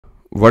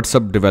What's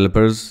up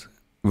developers,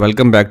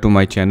 welcome back to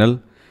my channel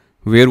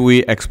where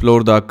we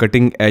explore the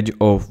cutting edge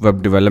of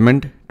web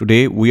development.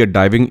 Today we are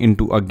diving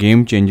into a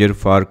game changer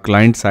for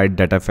client-side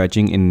data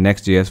fetching in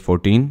NEX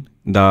GS14,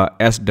 the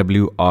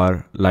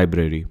SWR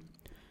library.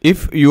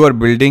 If you are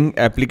building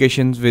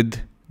applications with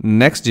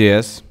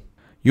Next.js,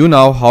 you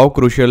know how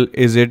crucial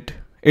it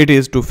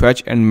is to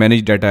fetch and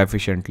manage data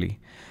efficiently.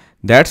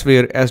 That's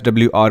where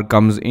SWR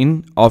comes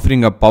in,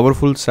 offering a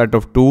powerful set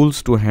of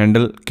tools to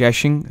handle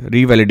caching,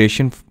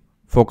 revalidation,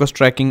 focus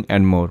tracking,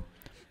 and more.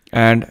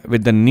 And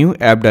with the new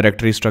app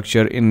directory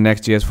structure in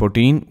NEX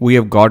GS14, we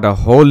have got a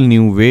whole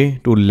new way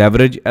to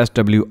leverage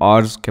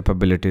SWR's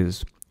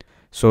capabilities.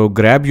 So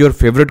grab your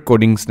favorite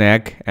coding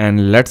snack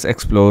and let's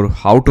explore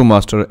how to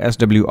master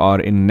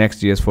SWR in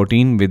NEX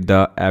GS14 with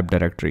the app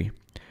directory.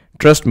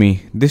 Trust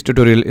me, this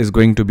tutorial is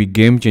going to be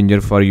game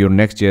changer for your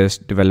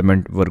Next.js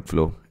development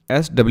workflow.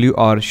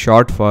 SWR,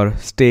 short for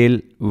stale,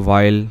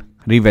 while,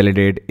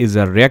 revalidate, is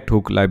a React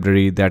hook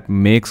library that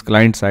makes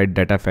client-side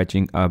data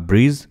fetching a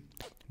breeze.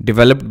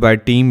 Developed by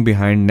team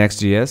behind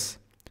Next.js,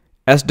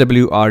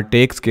 SWR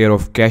takes care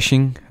of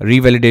caching,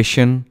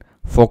 revalidation,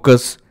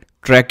 focus,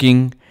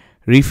 tracking,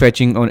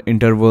 refetching on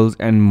intervals,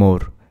 and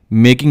more,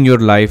 making your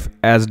life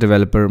as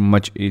developer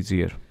much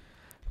easier.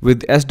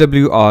 With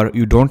SWR,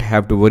 you don't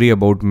have to worry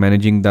about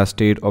managing the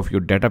state of your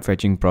data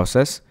fetching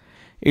process.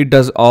 It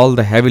does all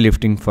the heavy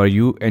lifting for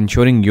you,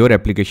 ensuring your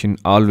application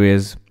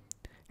always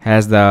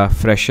has the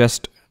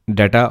freshest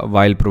data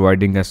while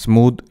providing a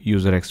smooth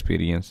user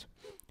experience.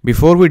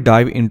 Before we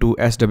dive into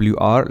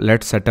SWR,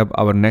 let's set up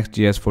our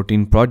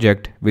Next.js14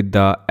 project with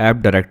the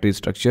app directory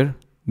structure.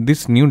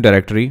 This new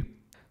directory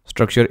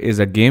structure is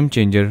a game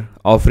changer,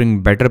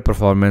 offering better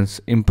performance,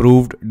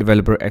 improved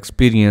developer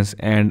experience,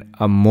 and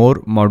a more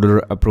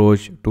modular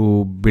approach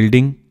to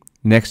building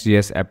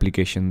Next.js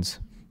applications.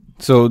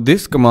 So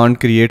this command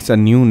creates a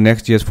new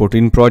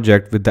Next.js14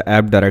 project with the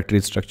app directory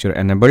structure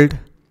enabled.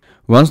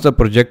 Once the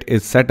project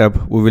is set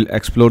up, we will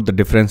explore the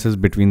differences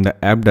between the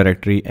app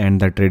directory and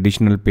the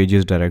traditional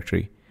pages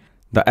directory.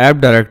 The app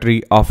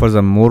directory offers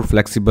a more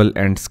flexible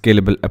and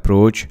scalable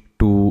approach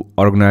to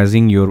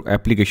organizing your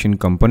application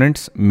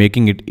components,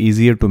 making it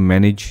easier to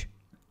manage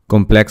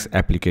complex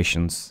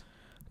applications.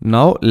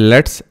 Now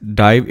let's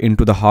dive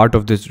into the heart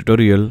of this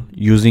tutorial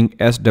using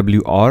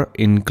SWR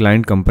in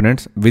client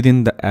components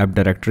within the app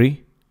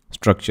directory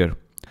structure.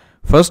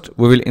 First,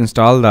 we will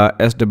install the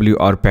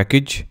SWR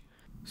package.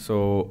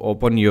 So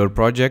open your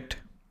project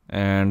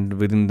and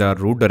within the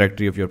root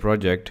directory of your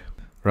project,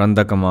 run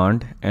the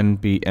command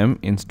npm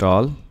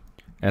install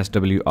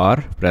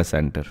SWR, press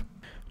enter.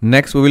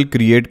 Next, we will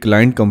create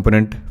client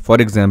component, for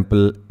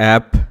example,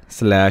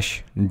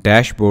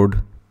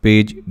 app/dashboard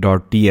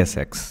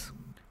page.tsx,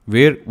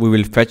 where we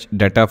will fetch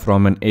data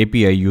from an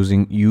API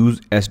using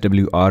use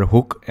SWR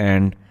hook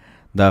and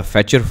the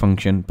fetcher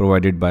function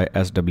provided by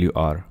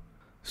SWR.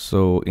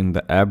 So in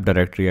the app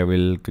directory, I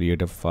will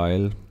create a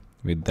file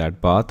with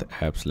that path,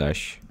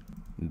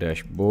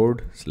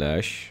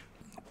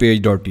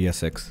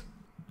 app/dashboard/page.tsx.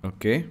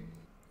 Okay.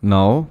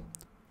 Now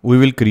we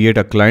will create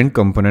a client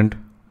component.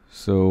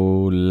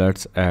 So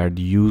let's add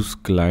use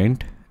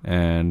client,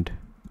 and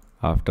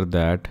after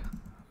that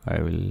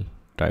I will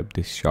type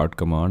this short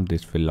command.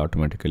 This will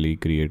automatically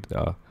create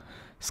the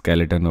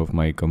skeleton of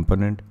my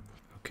component.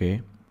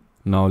 Okay.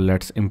 Now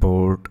let's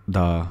import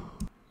the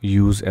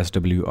use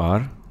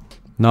SWR.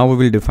 Now we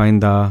will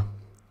define the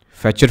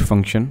fetcher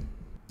function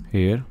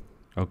here.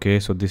 Okay,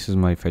 so this is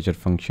my fetcher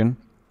function.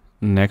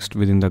 Next,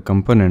 within the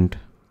component,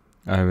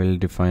 I will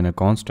define a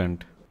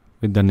constant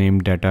with the name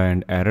data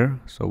and error.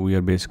 So we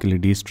are basically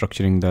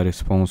destructuring the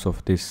response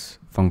of this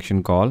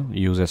function call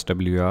use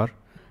SWR,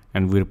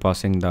 and we're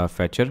passing the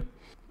fetcher.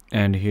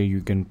 And here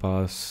you can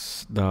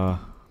pass the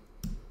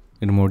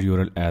remote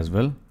URL as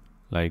well,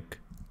 like,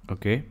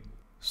 okay.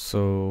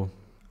 So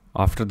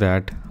after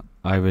that,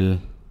 I will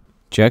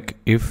check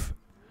if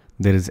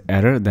there is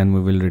error, then we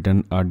will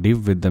return a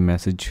div with the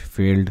message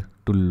failed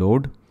to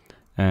load.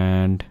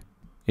 And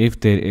if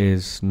there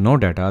is no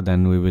data,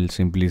 then we will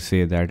simply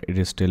say that it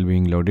is still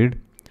being loaded.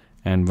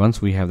 And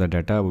once we have the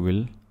data, we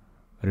will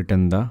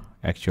return the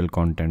actual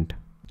content.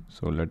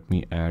 So let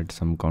me add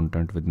some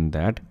content within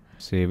that,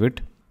 save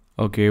it.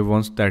 Okay,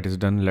 once that is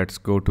done, let's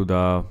go to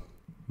the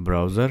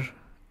browser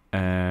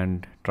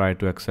and try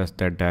to access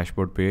that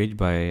dashboard page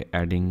by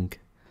adding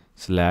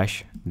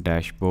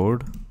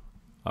 /dashboard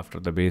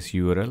after the base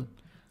URL.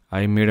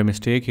 I made a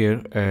mistake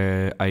here.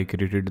 I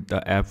created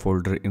the app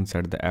folder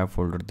inside the app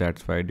folder.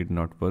 That's why it did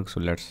not work. So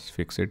let's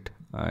fix it.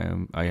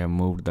 I have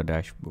moved the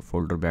dash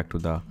folder back to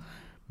the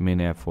main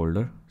app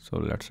folder. So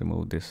let's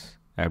remove this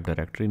app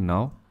directory.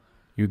 Now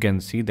you can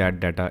see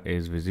that data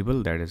is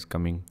visible, that is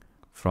coming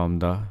from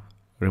the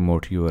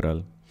remote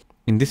URL.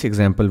 In this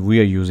example, we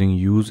are using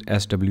use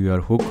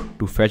SWR hook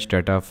to fetch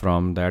data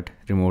from that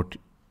remote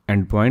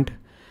endpoint.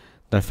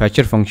 The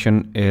fetcher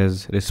function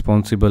is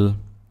responsible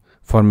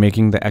for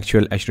making the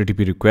actual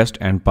HTTP request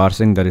and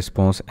parsing the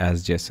response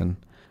as JSON.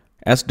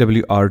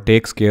 SWR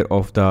takes care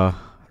of the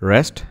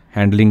rest,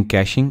 handling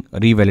caching,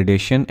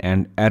 revalidation,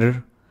 and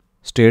error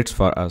states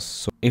for us.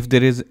 So if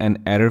there is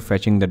an error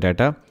fetching the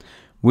data,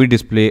 we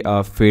display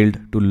a failed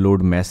to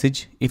load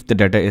message. If the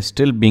data is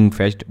still being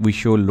fetched, we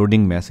show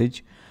loading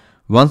message.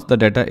 Once the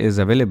data is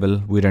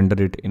available, we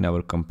render it in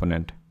our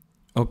component.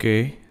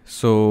 Okay,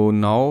 so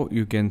now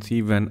you can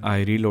see when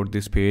I reload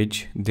this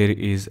page, there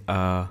is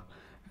a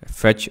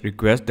fetch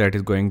request that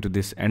is going to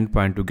this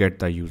endpoint to get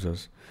the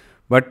users.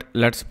 But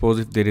let's suppose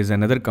if there is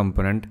another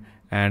component,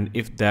 and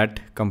if that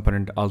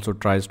component also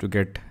tries to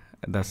get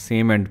the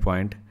same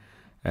endpoint,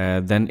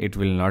 then it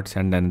will not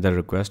send another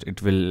request.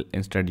 It will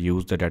instead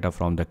use the data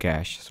from the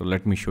cache. So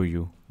let me show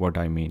you what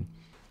I mean.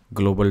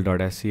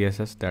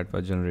 Global.scss that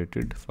was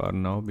generated for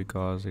now,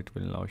 because it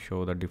will now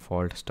show the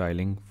default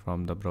styling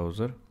from the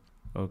browser.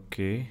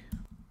 Okay,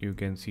 you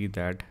can see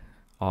that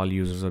all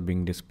users are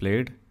being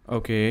displayed.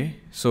 Okay,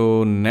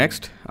 so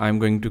next I'm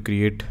going to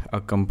create a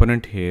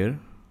component here,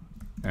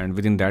 and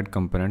within that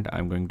component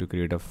I'm going to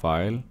create a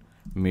file,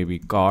 maybe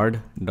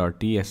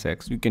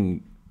card.tsx. You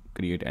can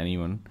create any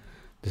one.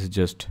 This is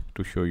just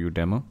to show you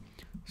demo.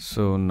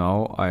 So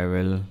now I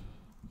will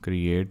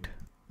create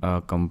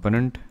a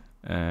component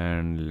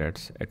and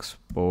let's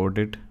export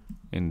it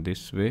in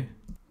this way.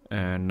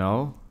 And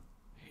now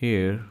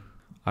here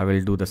I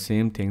will do the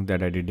same thing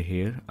that I did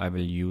here. I will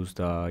use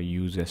the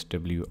use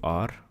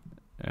SWR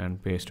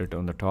and paste it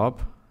on the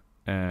top,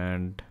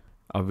 and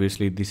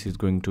obviously this is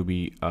going to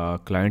be a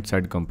client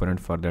side component.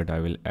 For that I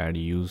will add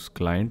use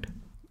client,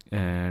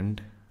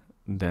 and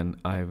then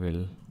I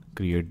will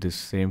create this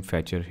same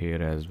fetcher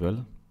here as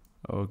well.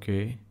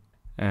 Okay,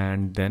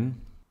 and then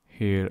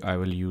here I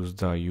will use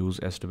the use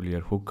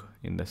SWR hook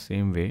in the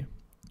same way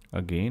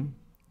again.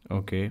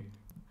 Okay,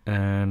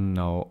 and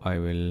now I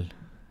will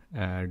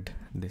add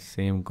the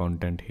same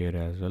content here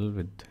as well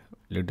with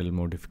little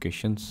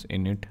modifications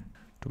in it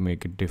to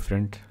make it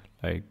different,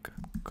 like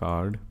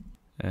card,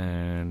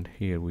 and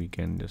here we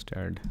can just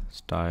add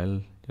style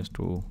just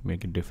to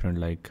make it different,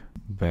 like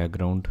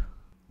background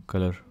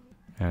color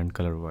and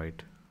color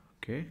white.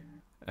 Okay,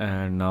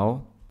 and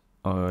now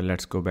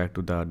let's go back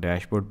to the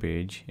dashboard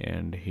page,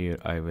 and here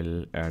I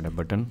will add a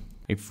button.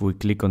 If we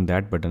click on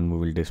that button, we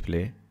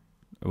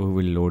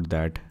will load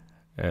that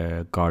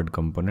card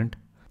component.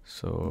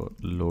 So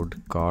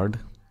load card,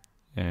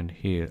 and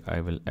here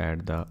I will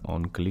add the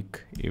on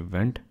click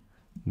event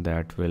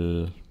that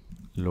will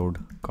load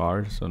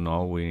card. So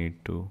now we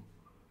need to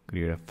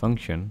create a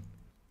function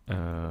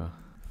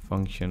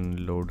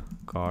load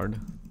card,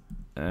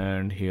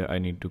 and here I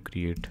need to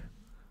create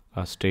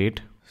a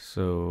state.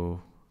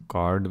 So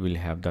card will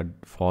have the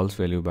false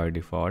value by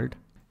default,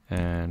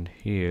 and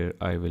here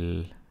I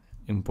will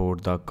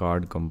import the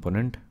card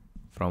component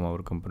from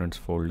our components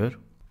folder,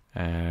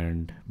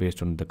 and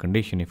based on the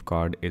condition, if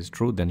card is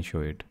true, then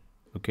show it.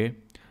 Okay,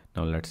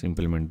 now let's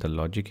implement the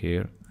logic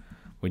here.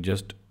 We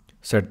just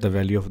set the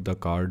value of the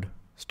card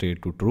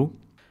state to true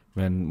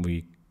when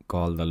we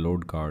call the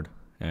load card,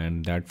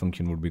 and that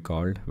function would be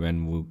called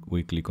when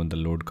we click on the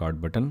load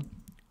card button.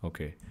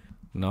 Okay,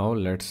 now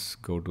let's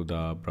go to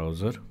the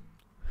browser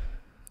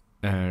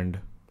and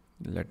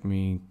let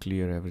me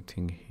clear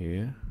everything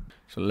here.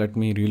 So let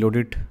me reload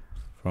it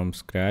from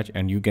scratch,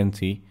 and you can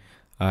see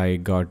I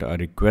got a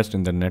request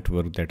in the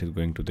network that is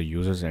going to the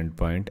user's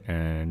endpoint,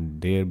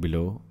 and there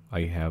below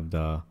I have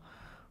the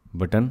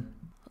button.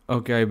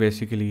 Okay, I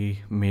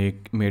basically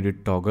made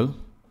it toggle.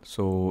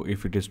 So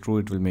if it is true,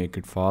 it will make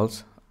it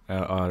false,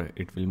 or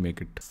it will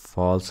make it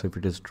false if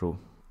it is true,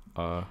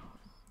 or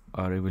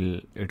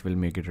it will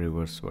make it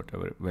reverse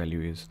whatever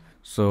value is.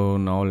 So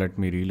now let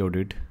me reload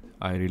it.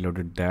 I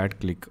reloaded that,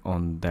 click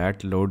on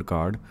that load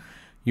card.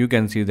 You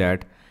can see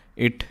that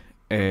it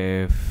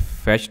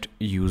fetched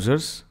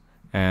users,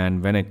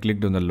 and when I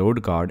clicked on the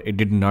load card, it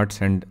did not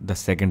send the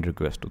second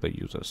request to the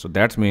user. So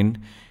that's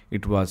mean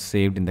it was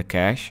saved in the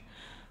cache,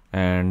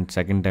 and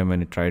second time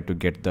when it tried to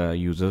get the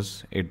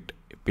users, it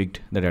picked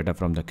the data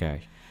from the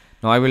cache.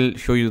 Now I will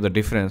show you the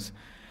difference,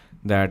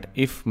 that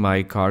if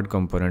my card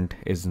component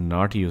is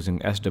not using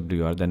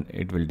SWR, then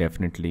it will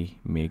definitely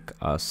make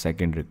a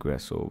second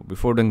request. So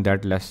before doing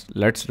that,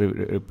 let's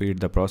repeat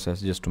the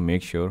process just to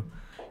make sure.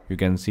 You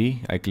can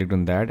see I clicked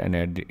on that and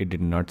it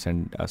did not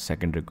send a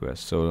second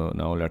request. So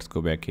now let's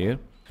go back here,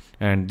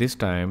 and this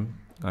time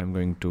I'm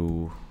going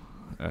to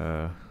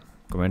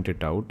comment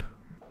it out,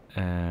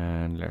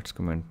 and let's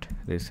comment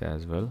this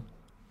as well,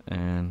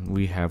 and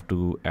we have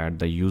to add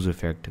the use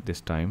effect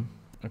this time.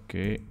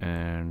 Okay,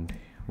 and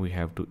we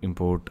have to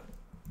import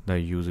the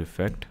use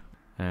effect,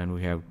 and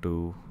we have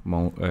to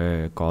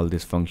call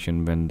this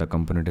function when the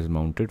component is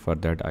mounted. For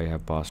that I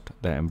have passed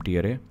the empty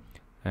array.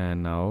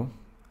 And now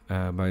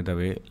by the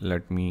way,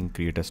 let me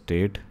create a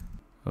state.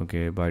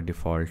 Okay, by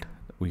default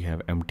we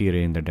have empty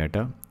array in the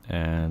data,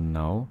 and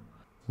now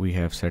we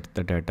have set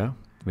the data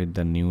with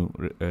the new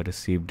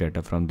received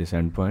data from this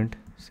endpoint.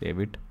 Save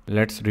it.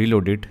 Let's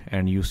reload it,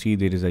 and you see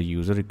there is a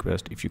user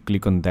request. If you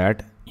click on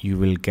that, you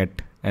will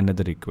get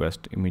another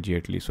request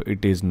immediately. So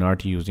it is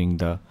not using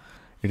the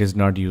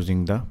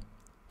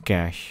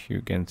cache.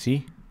 You can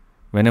see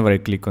whenever I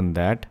click on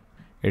that,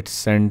 it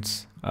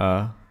sends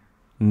a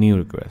new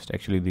request.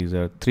 Actually, these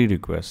are 3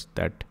 requests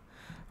that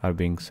are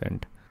being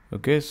sent.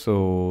 Okay,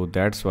 so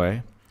that's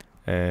why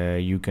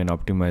you can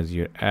optimize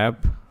your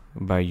app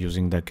by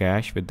using the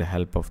cache with the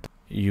help of the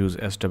use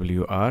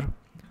SWR.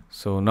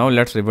 So now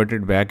let's revert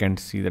it back and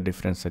see the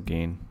difference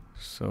again.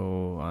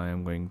 So I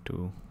am going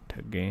to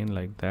again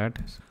like that.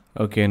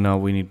 Okay, now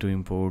we need to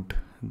import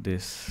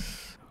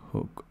this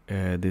hook,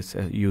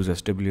 use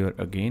SWR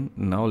again.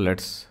 Now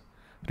let's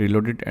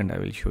reload it and I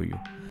will show you.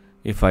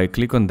 If I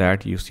click on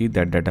that, you see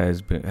that data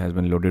has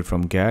been loaded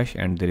from cache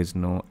and there is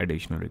no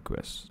additional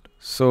request.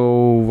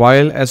 So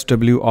while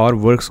SWR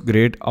works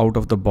great out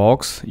of the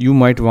box, you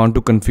might want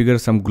to configure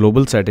some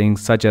global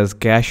settings such as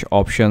cache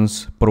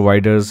options,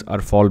 providers, or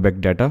fallback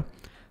data.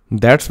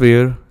 That's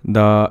where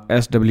the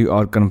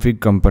SWR config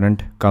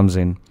component comes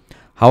in.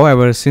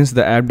 However, since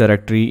the app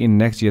directory in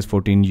NEX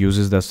GS14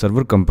 uses the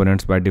server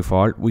components by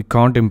default, we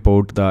can't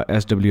import the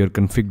SWR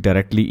config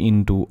directly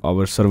into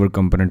our server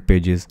component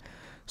pages.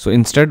 So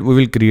instead, we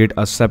will create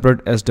a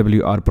separate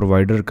SWR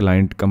provider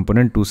client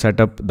component to set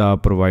up the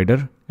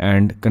provider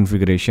and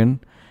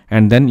configuration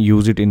and then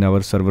use it in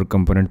our server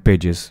component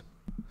pages.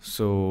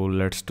 So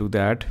let's do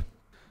that.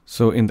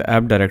 So in the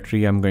app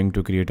directory, I'm going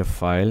to create a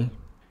file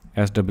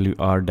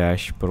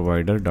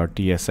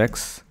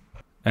swr-provider.tsx,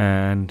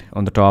 and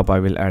on the top I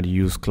will add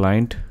use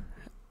client,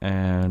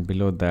 and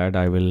below that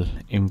I will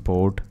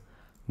import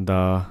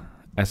the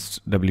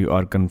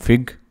SWR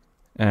config,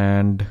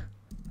 and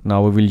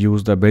now we will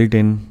use the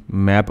built-in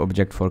map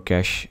object for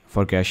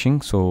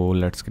caching. So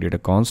let's create a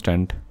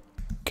constant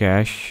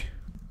cache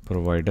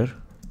provider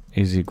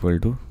is equal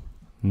to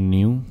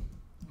new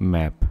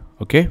map.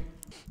 Okay,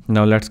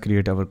 now let's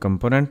create our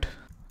component,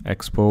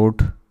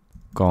 export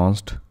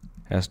const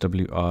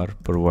SWR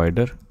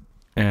provider,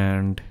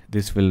 and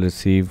this will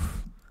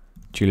receive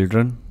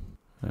children,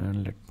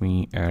 and let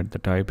me add the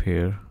type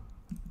here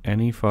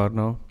any for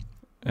now,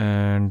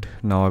 and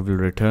now I will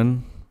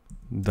return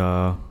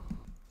the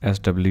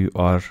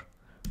SWR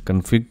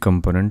config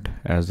component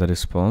as the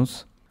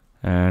response,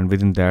 and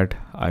within that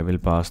I will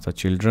pass the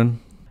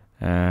children,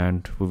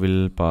 and we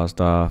will pass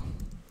the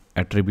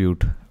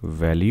attribute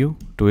value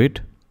to it,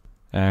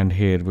 and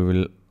here we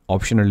will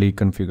optionally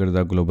configure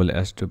the global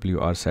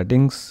SWR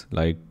settings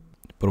like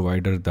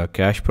provider, the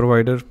cache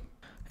provider,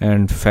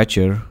 and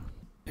fetcher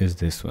is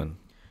this one.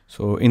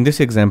 So in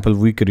this example,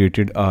 we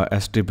created a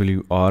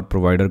SWR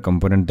provider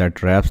component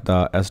that wraps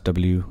the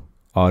SWR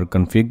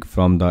config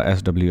from the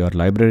SWR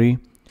library.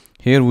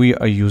 Here we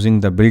are using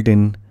the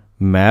built-in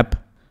map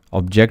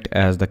object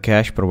as the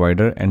cache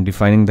provider and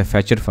defining the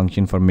fetcher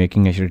function for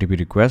making HTTP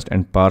request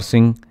and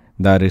parsing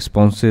the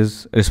response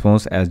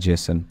as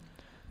JSON.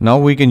 Now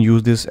we can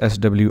use this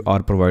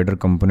SWR provider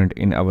component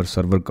in our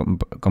server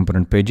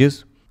component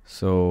pages.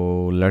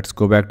 So let's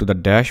go back to the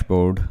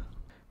dashboard,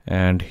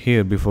 and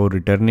here before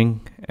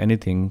returning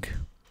anything,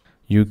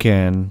 you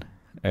can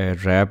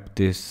wrap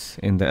this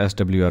in the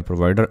SWR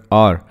provider,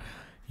 or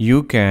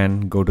you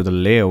can go to the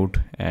layout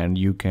and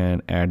you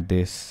can add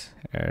this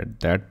at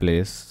that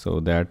place so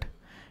that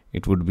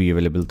it would be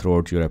available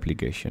throughout your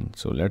application.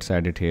 So let's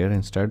add it here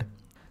instead,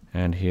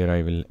 and here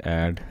I will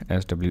add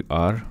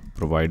SWR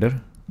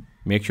provider.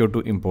 Make sure to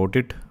import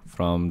it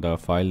from the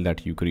file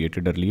that you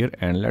created earlier,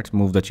 and let's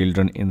move the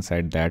children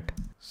inside that.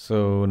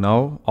 So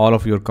now all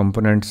of your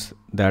components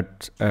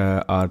that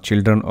are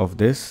children of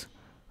this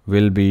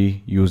will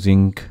be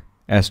using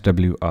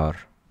SWR.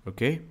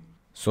 Okay,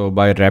 so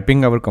by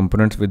wrapping our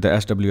components with the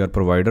SWR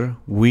provider,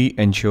 we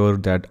ensure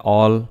that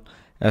all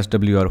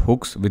SWR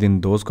hooks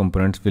within those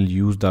components will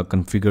use the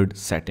configured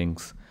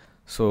settings.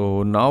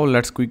 So now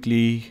let's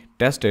quickly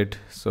test it.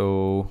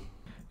 So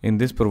in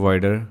this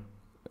provider,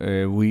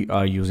 we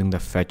are using the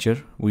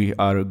fetcher. We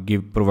are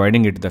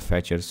providing it the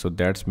fetcher, so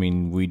that's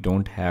mean we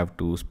don't have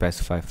to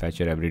specify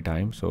fetcher every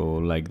time. So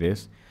like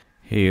this,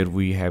 here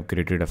we have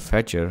created a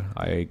fetcher.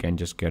 I can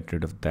just get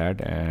rid of that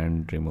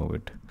and remove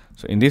it.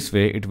 So in this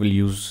way, it will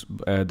use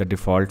the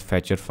default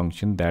fetcher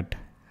function that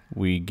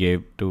we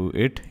gave to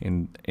it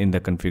in the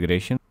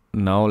configuration.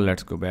 Now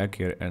let's go back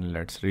here and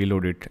let's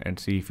reload it and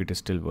see if it is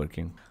still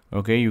working.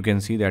 Okay, you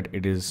can see that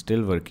it is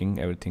still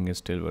working. Everything is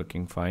still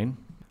working fine.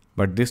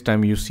 But this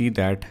time you see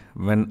that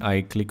when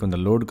I click on the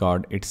load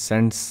guard, it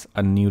sends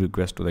a new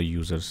request to the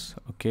users.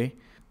 Okay,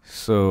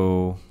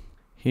 so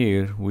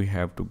here we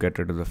have to get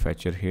rid of the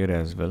fetcher here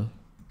as well.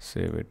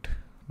 Save it.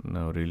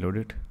 Now reload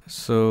it.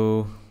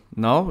 So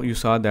now you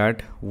saw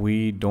that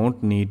we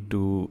don't need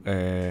to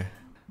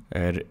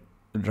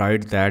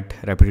write that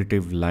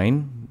repetitive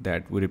line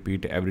that we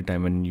repeat every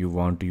time when you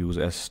want to use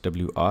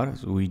SWR.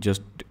 So we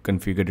just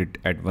configured it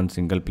at one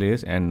single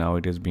place, and now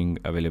it is being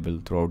available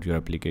throughout your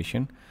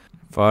application.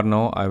 For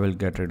now, I will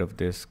get rid of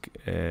this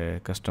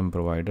custom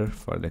provider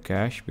for the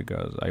cache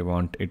because I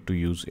want it to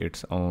use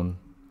its own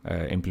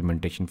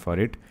implementation for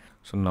it.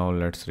 So now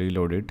let's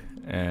reload it,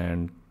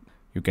 and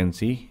you can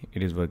see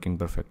it is working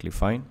perfectly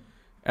fine.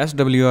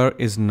 SWR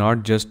is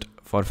not just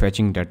for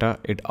fetching data,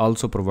 it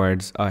also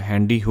provides a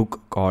handy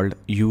hook called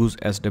use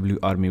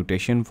SWR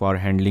mutation for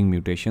handling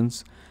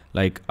mutations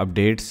like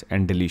updates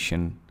and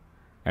deletion,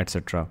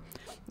 etc.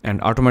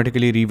 and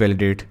automatically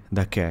revalidate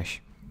the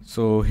cache.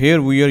 So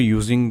here we are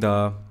using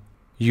the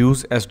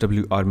use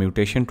SWR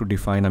mutation to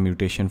define a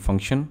mutation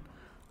function,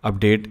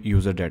 update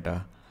user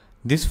data.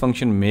 This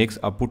function makes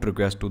a put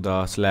request to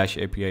the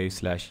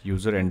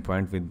 /API/user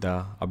endpoint with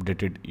the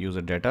updated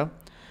user data.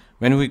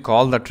 When we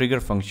call the trigger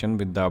function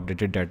with the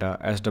updated data,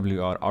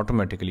 SWR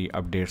automatically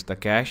updates the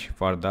cache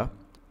for the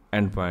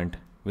endpoint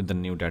with the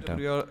new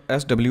data.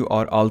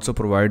 SWR also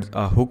provides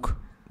a hook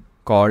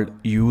called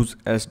use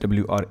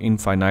SWR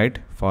infinite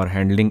for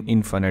handling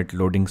infinite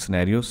loading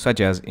scenarios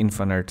such as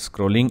infinite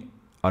scrolling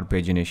or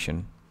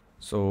pagination.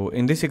 So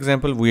in this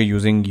example, we are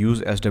using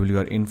use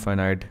SWR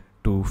infinite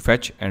to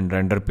fetch and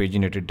render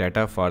paginated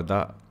data for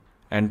the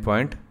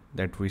endpoint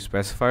that we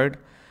specified.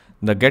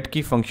 The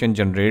getKey function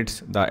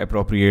generates the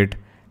appropriate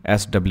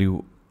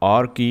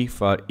SWR key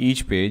for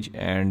each page,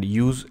 and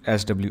use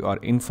SWR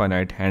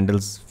infinite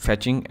handles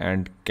fetching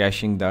and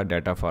caching the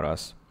data for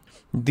us.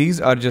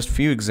 These are just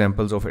few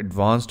examples of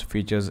advanced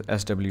features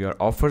SWR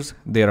offers.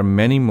 There are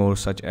many more,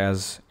 such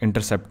as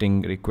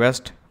intercepting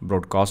requests,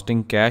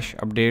 broadcasting cache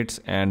updates,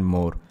 and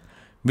more,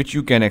 which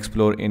you can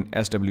explore in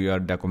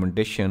SWR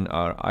documentation,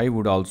 or I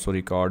would also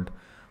record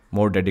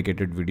more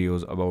dedicated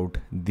videos about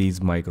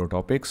these micro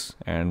topics,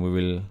 and we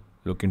will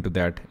look into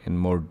that in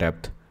more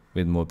depth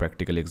with more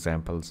practical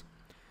examples.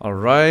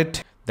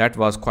 Alright, that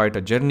was quite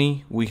a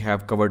journey. We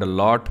have covered a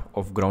lot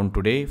of ground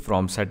today,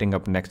 from setting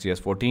up NEX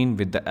GS14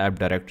 with the app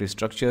directory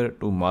structure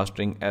to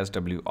mastering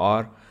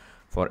SWR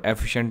for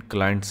efficient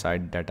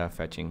client-side data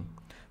fetching.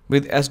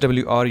 With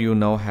SWR, you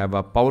now have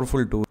a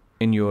powerful tool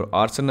in your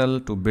arsenal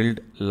to build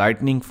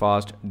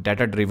lightning-fast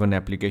data-driven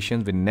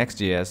applications with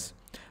Next.js.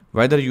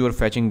 Whether you are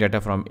fetching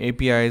data from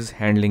APIs,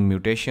 handling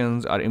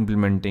mutations, or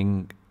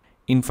implementing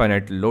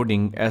infinite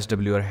loading,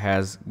 SWR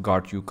has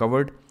got you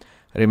covered.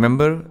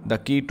 Remember, the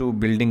key to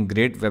building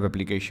great web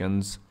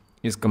applications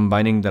is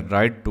combining the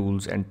right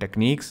tools and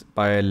techniques.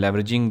 By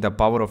leveraging the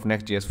power of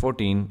Next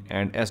GS14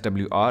 and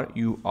SWR,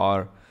 you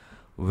are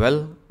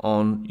well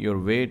on your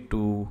way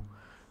to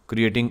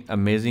creating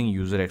amazing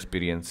user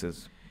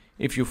experiences.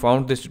 If you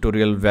found this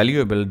tutorial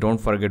valuable, don't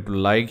forget to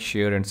like,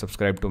 share, and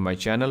subscribe to my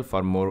channel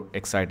for more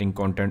exciting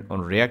content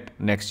on React,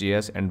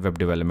 Next.js, and web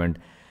development.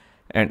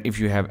 And if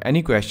you have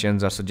any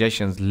questions or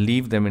suggestions,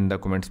 leave them in the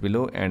comments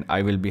below and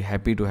I will be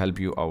happy to help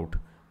you out.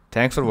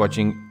 Thanks for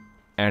watching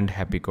and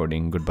happy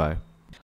coding. Goodbye.